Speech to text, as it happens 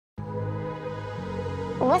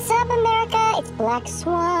What's up, America? It's Black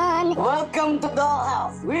Swan. Welcome to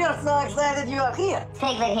Dollhouse. We are so excited you are here.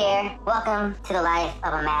 Piglet here. Welcome to the life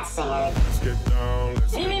of a masked singer. Let's get down.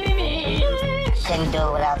 Couldn't do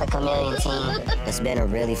it without the Chameleon team. It's been a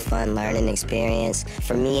really fun learning experience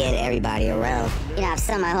for me and everybody around. You know, I've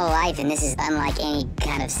sung my whole life, and this is unlike any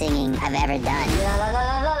kind of singing I've ever done. La, la,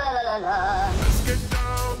 la, la, la, la, la.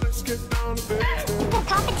 Let's get down to business. The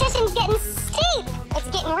competition's getting steep. It's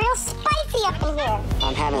getting real spicy up in here.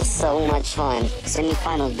 I'm having so much fun.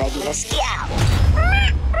 Semi-finals, baby. Let's go.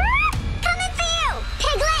 Coming for you,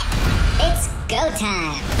 Piglet. It's go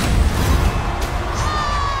time.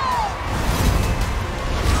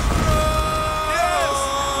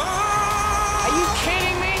 Are you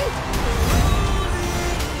kidding me?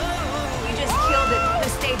 You just killed it. The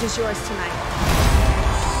stage is yours tonight.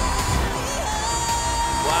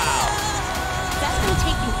 Wow. That's gonna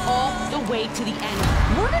take you all the way to the end.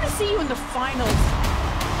 We're gonna see you in the finals.